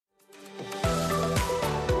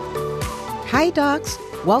Hi, docs.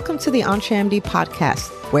 Welcome to the EntreMD podcast,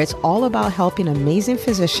 where it's all about helping amazing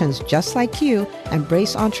physicians just like you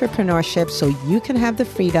embrace entrepreneurship so you can have the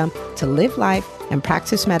freedom to live life and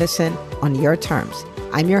practice medicine on your terms.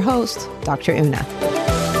 I'm your host, Dr. Una.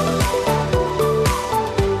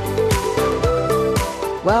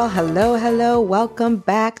 Well, hello. Welcome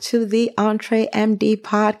back to the EntreMD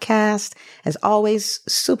podcast. As always,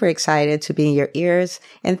 super excited to be in your ears.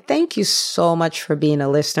 And thank you so much for being a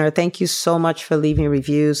listener. Thank you so much for leaving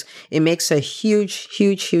reviews. It makes a huge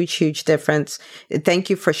difference.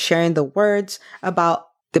 Thank you for sharing the words about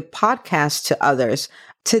the podcast to others.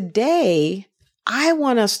 Today, I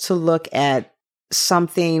want us to look at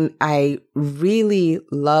something I really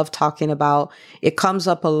love talking about. It comes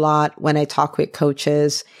up a lot when I talk with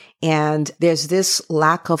coaches, and there's this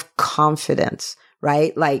lack of confidence,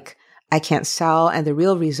 right? Like, I can't sell. And the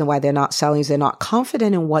real reason why they're not selling is they're not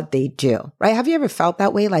confident in what they do, right? Have you ever felt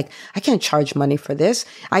that way? Like, I can't charge money for this.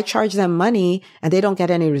 I charge them money and they don't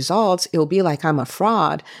get any results. It'll be like I'm a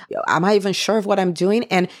fraud. Am I even sure of what I'm doing?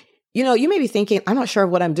 And you know, you may be thinking, I'm not sure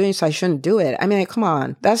of what I'm doing, so I shouldn't do it. I mean, like, come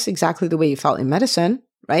on. That's exactly the way you felt in medicine,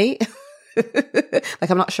 right? Like,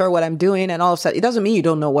 I'm not sure what I'm doing. And all of a sudden, it doesn't mean you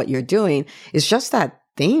don't know what you're doing. It's just that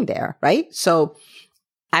thing there, right? So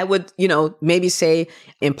I would, maybe say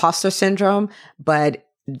imposter syndrome, but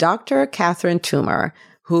Dr. Catherine Toomer,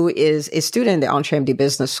 who is a student in the EntreMD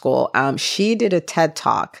Business School, she did a TED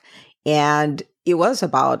Talk, and it was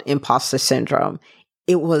about imposter syndrome.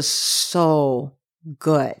 It was so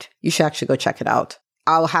good. You should actually go check it out.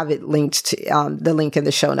 I'll have it linked to the link in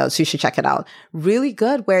the show notes. You should check it out. Really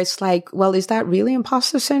good, where it's like, well, is that really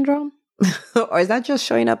imposter syndrome? Or is that just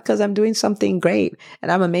showing up because I'm doing something great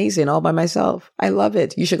and I'm amazing all by myself? I love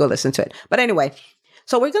it. You should go listen to it. But anyway,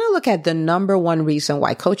 so we're going to look at the number one reason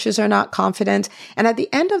why coaches are not confident. And at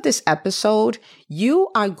the end of this episode,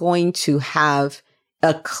 you are going to have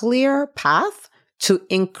a clear path to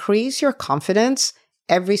increase your confidence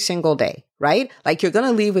every single day, right? Like, you're going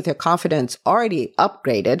to leave with your confidence already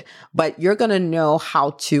upgraded, but you're going to know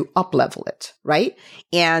how to up-level it, right?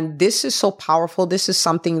 And this is so powerful. This is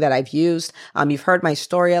something that I've used. You've heard my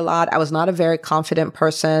story a lot. I was not a very confident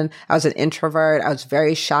person. I was an introvert. I was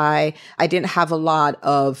very shy. I didn't have a lot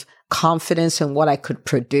of confidence in what I could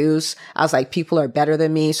produce. I was like, people are better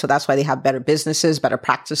than me, so that's why they have better businesses, better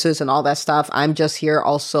practices, and all that stuff. I'm just here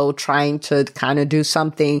also trying to kind of do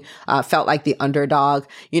something, felt like the underdog,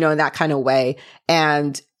 in that kind of way.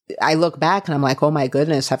 And I look back and I'm like, oh my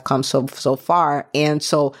goodness, I've come so far. And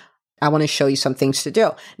so I want to show you some things to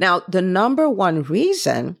do. Now, the number one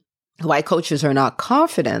reason why coaches are not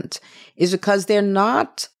confident is because they're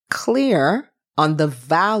not clear on the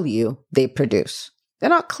value they produce. They're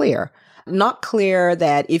not clear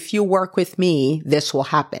that if you work with me, this will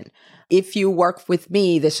happen. If you work with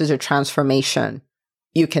me, this is a transformation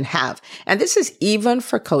you can have. And this is even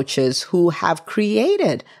for coaches who have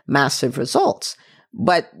created massive results,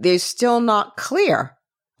 but they're still not clear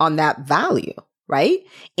on that value, right?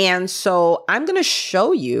 And so I'm going to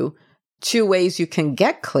show you two ways you can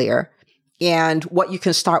get clear and what you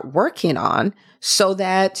can start working on so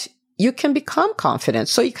that you can become confident,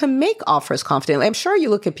 so you can make offers confidently. I'm sure you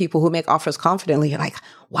look at people who make offers confidently, you're like,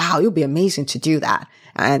 wow, it would be amazing to do that.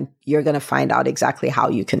 And you're going to find out exactly how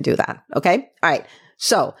you can do that. Okay. All right.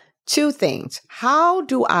 So 2 things. How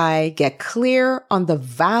do I get clear on the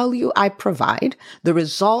value I provide, the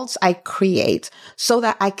results I create, so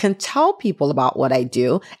that I can tell people about what I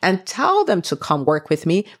do and tell them to come work with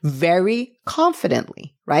me very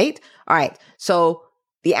confidently, right? All right. So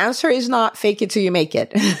the answer is not fake it till you make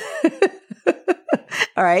it.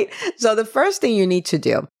 All right. So the first thing you need to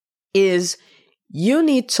do is you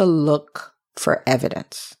need to look for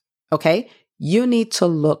evidence. Okay. You need to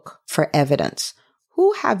look for evidence.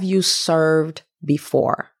 Who have you served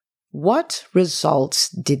before? What results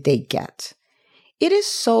did they get? It is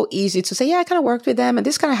so easy to say, yeah, I kind of worked with them and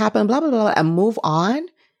this kind of happened, blah, blah, blah, and move on.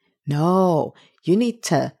 No, you need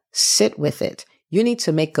to sit with it. You need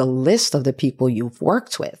to make a list of the people you've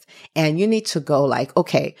worked with, and you need to go like,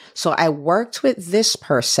 okay, so I worked with this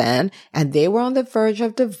person and they were on the verge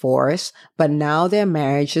of divorce, but now their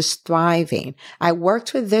marriage is thriving. I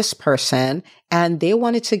worked with this person and they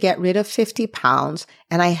wanted to get rid of 50 pounds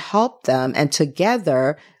and I helped them. And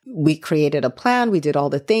together we created a plan. We did all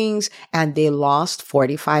the things and they lost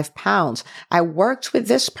 45 pounds. I worked with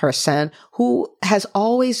this person who has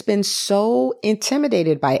always been so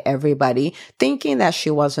intimidated by everybody, thinking that she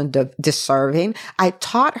wasn't deserving. I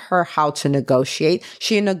taught her how to negotiate.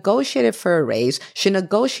 She negotiated for a raise. She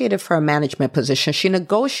negotiated for a management position. She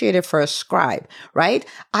negotiated for a scribe, right?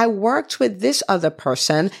 I worked with this other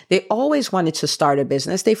person. They always wanted to start a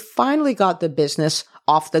business. They finally got the business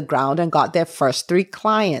off the ground and got their first 3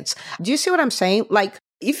 clients. Do you see what I'm saying? Like,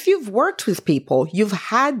 if you've worked with people, you've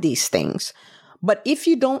had these things. But if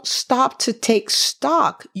you don't stop to take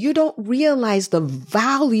stock, you don't realize the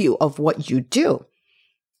value of what you do.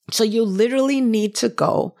 So you literally need to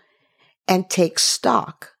go and take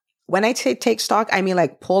stock. When I say take stock, I mean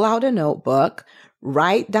like pull out a notebook,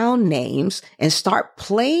 write down names, and start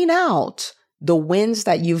playing out the wins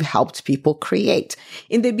that you've helped people create.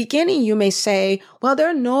 In the beginning, you may say, well, there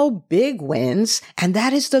are no big wins, and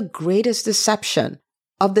that is the greatest deception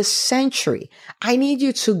of the century. I need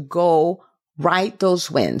you to go write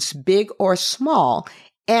those wins, big or small,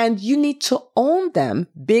 and you need to own them,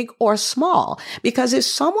 big or small. Because if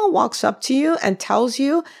someone walks up to you and tells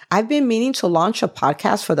you, I've been meaning to launch a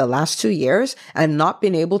podcast for the last 2 years and not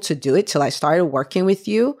been able to do it till I started working with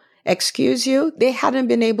you, excuse you, they hadn't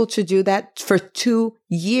been able to do that for 2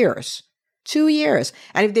 years. 2 years.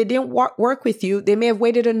 And if they didn't work with you, they may have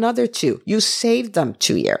waited another 2. You saved them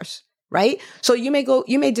 2 years, right? So you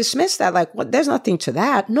may dismiss that like, well, there's nothing to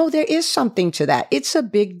that. No, there is something to that. It's a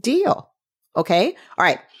big deal. Okay. All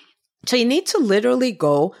right. So you need to literally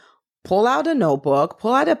go pull out a notebook,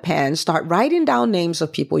 pull out a pen, start writing down names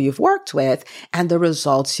of people you've worked with and the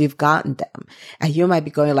results you've gotten them. And you might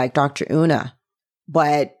be going like, Dr. Una,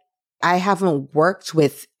 but I haven't worked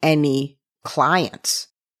with any clients.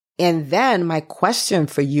 And then my question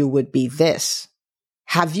for you would be this.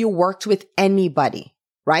 Have you worked with anybody,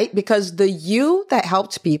 right? Because the you that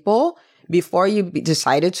helped people before you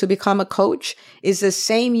decided to become a coach is the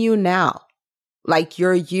same you now. Like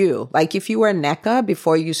you're you. Like if you were NECA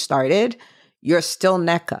before you started, you're still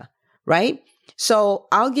NECA, right? So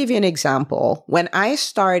I'll give you an example. When I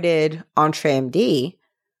started EntreMD,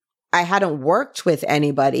 I hadn't worked with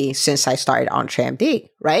anybody since I started EntreMD,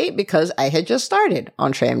 right? Because I had just started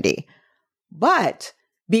EntreMD. But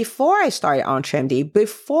before I started EntreMD,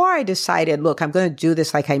 before I decided, look, I'm going to do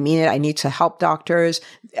this like I mean it. I need to help doctors.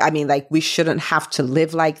 I mean, like we shouldn't have to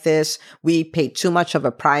live like this. We pay too much of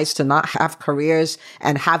a price to not have careers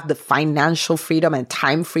and have the financial freedom and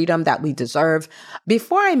time freedom that we deserve.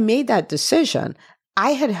 Before I made that decision,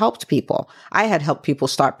 I had helped people. I had helped people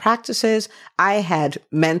start practices. I had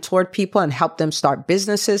mentored people and helped them start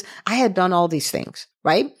businesses. I had done all these things,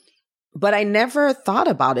 right? But I never thought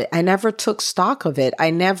about it. I never took stock of it.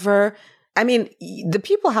 The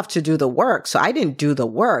people have to do the work. So I didn't do the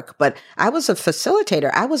work, but I was a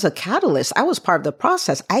facilitator. I was a catalyst. I was part of the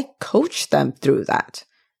process. I coached them through that,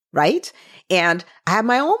 right? And I had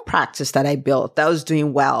my own practice that I built that was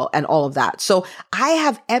doing well and all of that. So I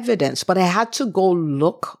have evidence, but I had to go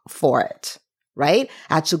look for it, right?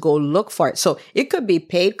 I had to go look for it. So it could be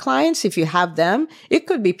paid clients if you have them. It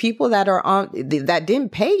could be people that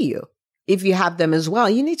didn't pay you. If you have them as well,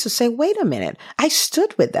 you need to say, wait a minute, I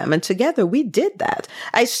stood with them and together we did that.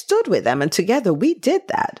 I stood with them and together we did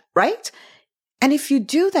that, right? And if you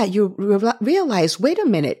do that, you realize, wait a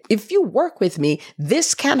minute, if you work with me,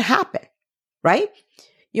 this can happen, right?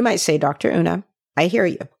 You might say, Dr. Una, I hear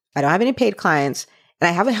you. I don't have any paid clients and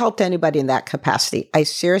I haven't helped anybody in that capacity. I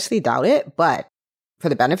seriously doubt it, but for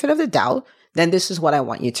the benefit of the doubt, then this is what I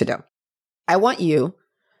want you to do. I want you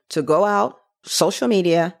to go out, social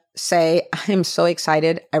media, say, I'm so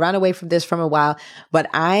excited. I ran away from this from a while, but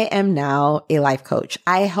I am now a life coach.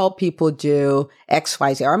 I help people do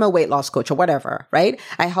XYZ, or I'm a weight loss coach or whatever, right?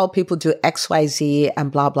 I help people do XYZ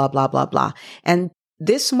and blah, blah, blah, blah, blah. And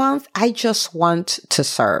this month, I just want to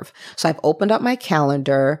serve. So I've opened up my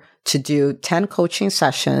calendar to do 10 coaching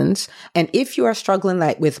sessions. And if you are struggling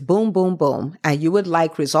like with boom, boom, boom, and you would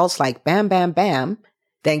like results like bam, bam, bam,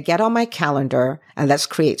 then get on my calendar and let's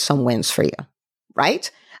create some wins for you,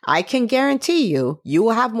 right? I can guarantee you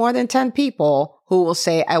will have more than 10 people who will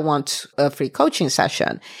say, I want a free coaching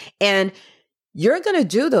session. And you're going to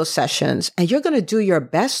do those sessions and you're going to do your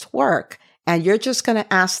best work. And you're just going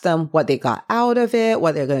to ask them what they got out of it,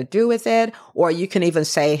 what they're going to do with it. Or you can even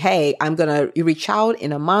say, hey, I'm going to reach out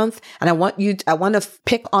in a month and I want to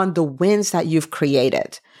pick on the wins that you've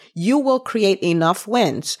created. You will create enough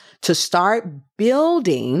wins to start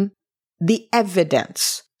building the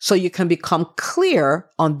evidence so you can become clear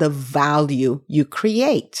on the value you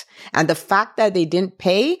create. And the fact that they didn't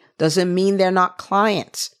pay doesn't mean they're not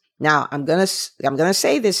clients. Now, I'm going to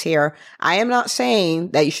say this here. I am not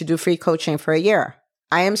saying that you should do free coaching for a year.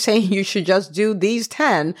 I am saying you should just do these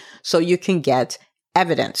 10 so you can get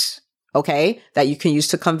evidence, okay, that you can use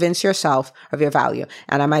to convince yourself of your value.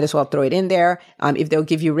 And I might as well throw it in there. If they'll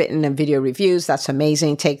give you written and video reviews, that's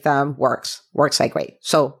amazing. Take them. Works like great.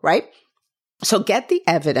 So, right? So get the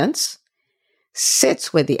evidence,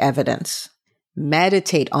 sit with the evidence,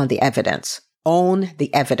 meditate on the evidence, own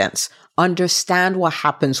the evidence, understand what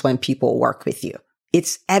happens when people work with you.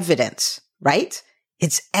 It's evidence, right?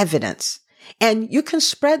 It's evidence. And you can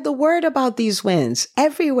spread the word about these wins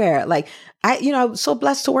everywhere. Like I'm so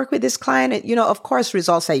blessed to work with this client. And, of course,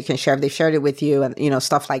 results that you can share if they shared it with you and,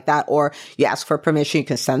 stuff like that. Or you ask for permission, you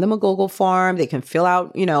can send them a Google form. They can fill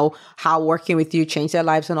out, how working with you changed their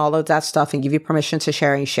lives and all of that stuff and give you permission to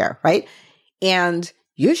share and share, right? And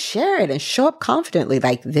you share it and show up confidently.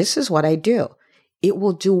 Like, this is what I do. It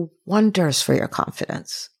will do wonders for your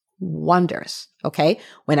confidence. Wonders. Okay.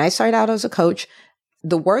 When I started out as a coach,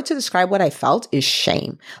 the word to describe what I felt is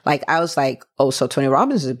shame. Like, I was like, oh, so Tony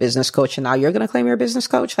Robbins is a business coach and now you're going to claim you're a business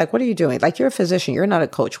coach? Like, what are you doing? Like, you're a physician. You're not a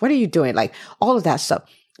coach. What are you doing? Like, all of that stuff.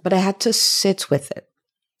 But I had to sit with it.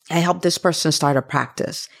 I helped this person start a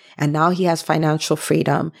practice and now he has financial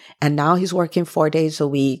freedom and now he's working 4 days a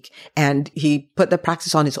week and he put the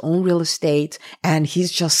practice on his own real estate and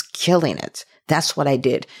he's just killing it. That's what I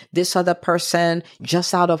did. This other person,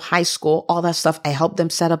 just out of high school, all that stuff, I helped them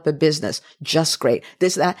set up a business. Just great.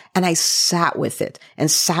 This, that. And I sat with it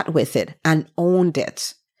and owned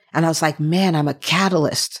it. And I was like, man, I'm a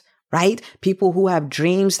catalyst, right? People who have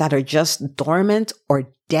dreams that are just dormant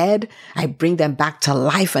or dead, I bring them back to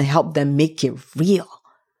life and help them make it real.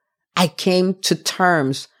 I came to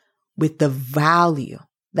terms with the value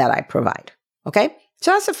that I provide. Okay.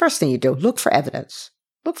 So that's the first thing you do. Look for evidence.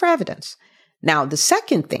 Look for evidence. Now, the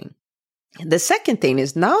second thing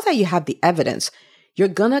is now that you have the evidence, you're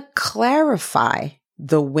going to clarify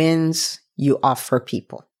the wins you offer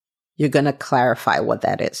people. You're going to clarify what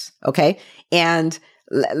that is. Okay. And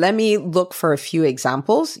let me look for a few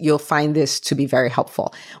examples. You'll find this to be very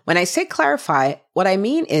helpful. When I say clarify, what I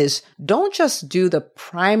mean is don't just do the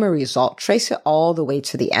primary result, trace it all the way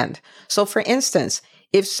to the end. So for instance,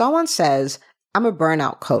 if someone says, I'm a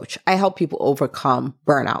burnout coach. I help people overcome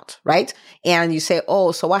burnout, right? And you say,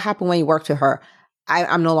 oh, so what happened when you worked with her?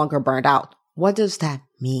 I'm no longer burned out. What does that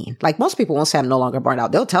mean? Like, most people won't say I'm no longer burned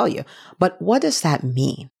out. They'll tell you. But what does that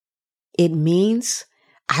mean? It means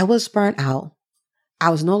I was burnt out.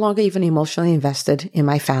 I was no longer even emotionally invested in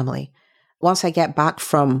my family. Once I get back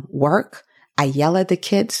from work, I yell at the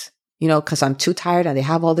kids, because I'm too tired and they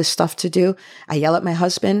have all this stuff to do. I yell at my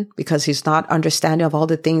husband because he's not understanding of all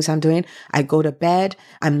the things I'm doing. I go to bed.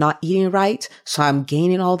 I'm not eating right. So I'm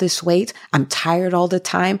gaining all this weight. I'm tired all the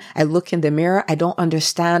time. I look in the mirror. I don't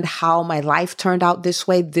understand how my life turned out this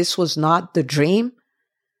way. This was not the dream.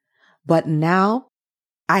 But now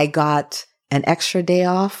I got an extra day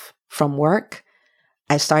off from work.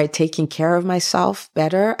 I started taking care of myself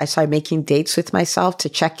better. I started making dates with myself to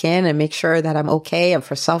check in and make sure that I'm okay and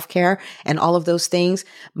for self-care and all of those things.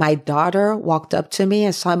 My daughter walked up to me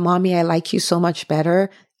and said, Mommy, I like you so much better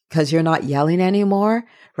because you're not yelling anymore,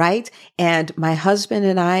 right? And my husband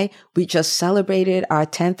and I, we just celebrated our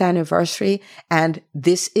 10th anniversary, and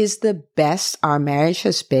this is the best our marriage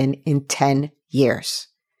has been in 10 years.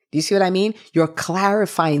 Do you see what I mean? You're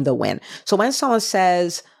clarifying the win. So when someone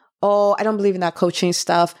says, oh, I don't believe in that coaching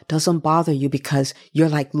stuff, doesn't bother you because you're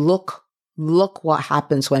like, look what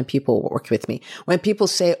happens when people work with me. When people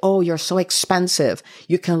say, oh, you're so expensive,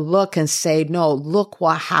 you can look and say, no, look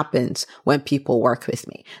what happens when people work with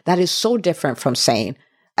me. That is so different from saying,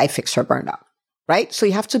 I fix her burnout, right? So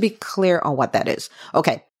you have to be clear on what that is.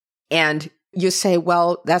 Okay. And you say,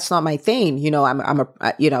 well, that's not my thing. I'm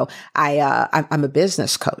a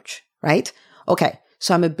business coach, right? Okay.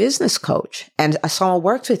 So I'm a business coach and someone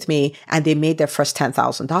worked with me and they made their first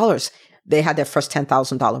 $10,000. They had their first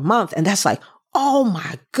 $10,000 month. And that's like, oh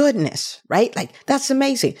my goodness, right? Like, that's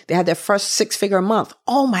amazing. They had their first 6-figure month.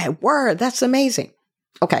 Oh my word. That's amazing.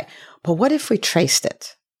 Okay. But what if we traced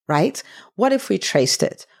it, right? What if we traced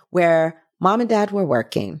it where mom and dad were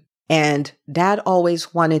working and dad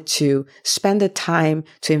always wanted to spend the time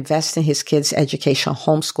to invest in his kids' education,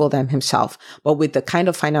 homeschool them himself. But with the kind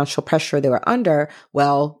of financial pressure they were under,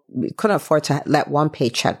 well, we couldn't afford to let one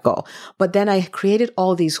paycheck go. But then I created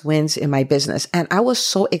all these wins in my business and I was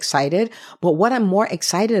so excited. But what I'm more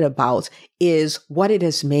excited about is what it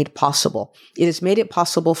has made possible. It has made it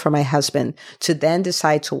possible for my husband to then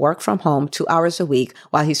decide to work from home 2 hours a week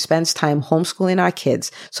while he spends time homeschooling our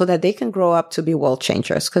kids so that they can grow up to be world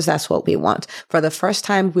changers, because that's what we want. For the first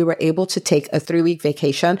time, we were able to take a 3-week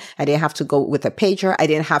vacation. I didn't have to go with a pager. I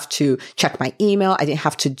didn't have to check my email. I didn't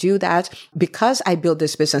have to do that because I built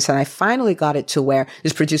this business and I finally got it to where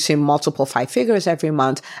it's producing multiple 5 figures every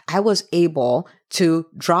month. I was able to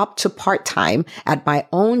drop to part-time at my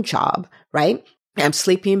own job, right? I'm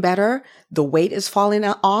sleeping better. The weight is falling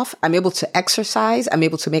off. I'm able to exercise. I'm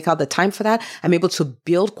able to make out the time for that. I'm able to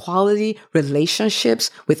build quality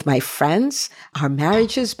relationships with my friends. Our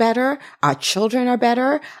marriage is better. Our children are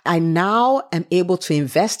better. I now am able to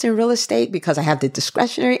invest in real estate because I have the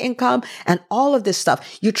discretionary income and all of this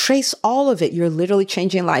stuff. You trace all of it. You're literally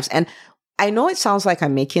changing lives. And I know it sounds like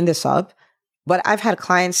I'm making this up, but I've had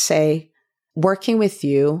clients say, working with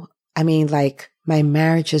you, I mean, like, my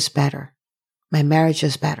marriage is better. My marriage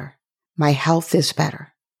is better. My health is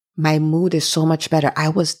better. My mood is so much better. I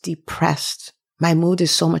was depressed. My mood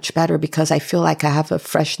is so much better because I feel like I have a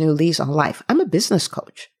fresh new lease on life. I'm a business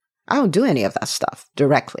coach. I don't do any of that stuff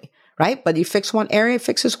directly, right? But you fix one area, it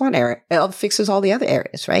fixes one area. It fixes all the other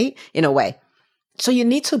areas, right? In a way. So you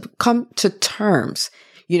need to come to terms.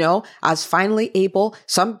 You know, I was finally able,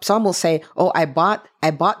 some will say, oh, I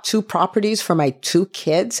bought 2 properties for my 2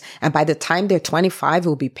 kids. And by the time they're 25, it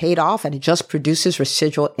will be paid off and it just produces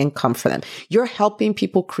residual income for them. You're helping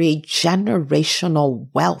people create generational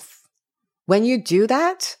wealth. When you do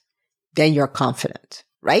that, then you're confident,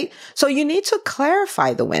 right? So you need to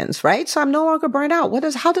clarify the wins, right? So I'm no longer burned out.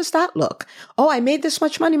 How does that look? Oh, I made this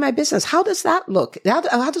much money in my business. How does that look?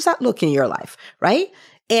 How does that look in your life, right?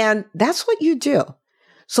 And that's what you do.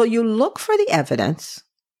 So you look for the evidence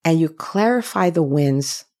and you clarify the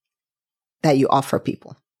wins that you offer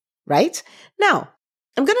people, right? Now,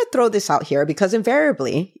 I'm going to throw this out here because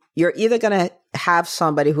invariably you're either going to have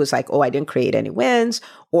somebody who's like, oh, I didn't create any wins,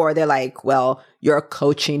 or they're like, well, your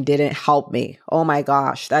coaching didn't help me. Oh my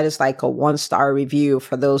gosh, that is like a 1-star review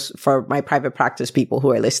for my private practice people who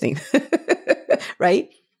are listening, right?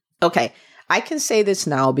 Okay. I can say this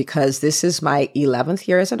now because this is my 11th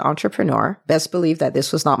year as an entrepreneur. Best believe that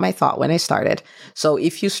this was not my thought when I started. So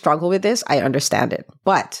if you struggle with this, I understand it.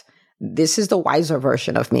 But this is the wiser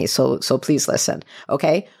version of me. So please listen.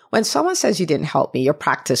 Okay. When someone says you didn't help me, your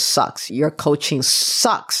practice sucks, your coaching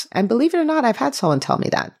sucks. And believe it or not, I've had someone tell me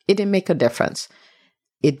that it didn't make a difference.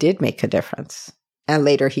 It did make a difference. And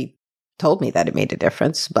later he told me that it made a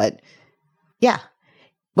difference. But yeah,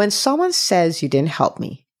 when someone says you didn't help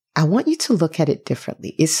me, I want you to look at it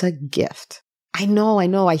differently. It's a gift. I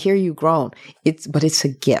know. I hear you groan. But it's a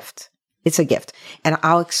gift. It's a gift. And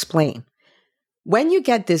I'll explain. When you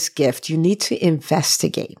get this gift, you need to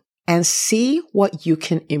investigate and see what you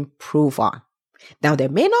can improve on. Now, there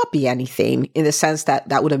may not be anything in the sense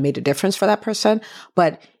that would have made a difference for that person,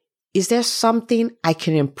 but is there something I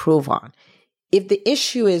can improve on? If the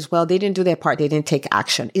issue is, well, they didn't do their part, they didn't take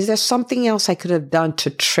action, is there something else I could have done to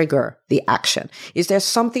trigger the action? Is there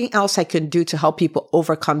something else I could do to help people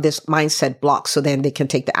overcome this mindset block so then they can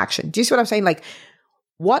take the action? Do you see what I'm saying? Like,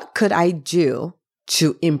 what could I do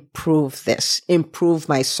to improve this, improve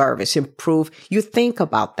my service, you think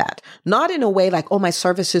about that. Not in a way like, oh, my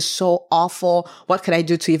service is so awful. What can I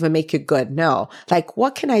do to even make it good? No, like,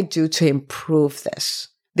 what can I do to improve this?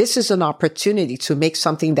 This is an opportunity to make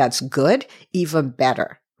something that's good even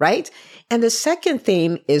better, right? And the second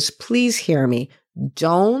thing is, please hear me.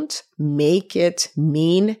 Don't make it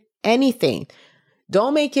mean anything.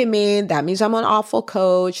 Don't make it mean that means I'm an awful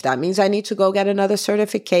coach. That means I need to go get another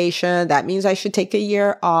certification. That means I should take a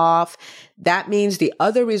year off. That means the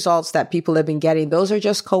other results that people have been getting, those are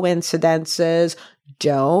just coincidences.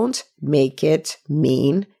 Don't make it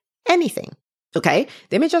mean anything. Okay?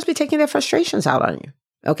 They may just be taking their frustrations out on you.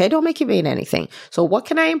 Okay, don't make it mean anything. So what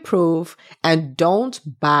can I improve? And don't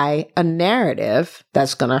buy a narrative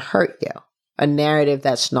that's going to hurt you, a narrative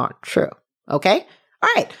that's not true. Okay? All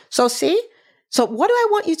right. So see? So what do I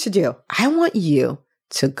want you to do? I want you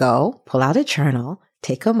to go pull out a journal,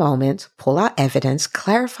 take a moment, pull out evidence,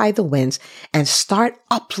 clarify the wins, and start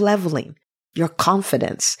up-leveling your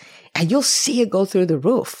confidence. And you'll see it go through the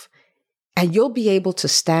roof. And you'll be able to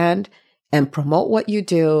stand and promote what you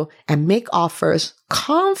do and make offers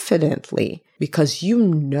confidently because you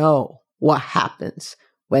know what happens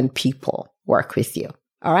when people work with you.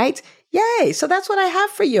 All right. Yay. So that's what I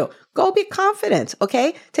have for you. Go be confident.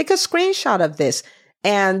 Okay. Take a screenshot of this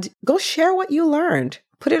and go share what you learned.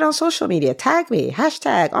 Put it on social media. Tag me.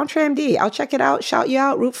 Hashtag EntreMD. I'll check it out, shout you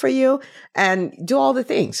out, root for you, and do all the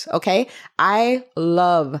things. Okay. I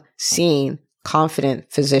love seeing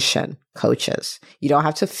confident physician coaches. You don't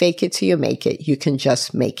have to fake it till you make it. You can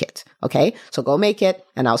just make it. Okay. So go make it.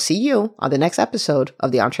 And I'll see you on the next episode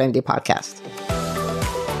of the EntreMD podcast.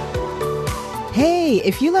 Hey,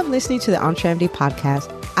 if you love listening to the EntreMD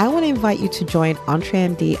podcast, I want to invite you to join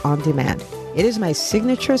EntreMD On Demand. It is my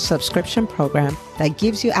signature subscription program that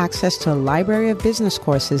gives you access to a library of business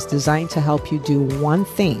courses designed to help you do one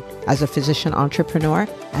thing as a physician entrepreneur,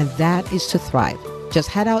 and that is to thrive. Just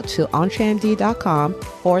head out to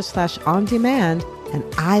entremd.com/on-demand, and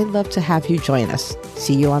I'd love to have you join us.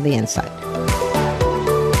 See you on the inside.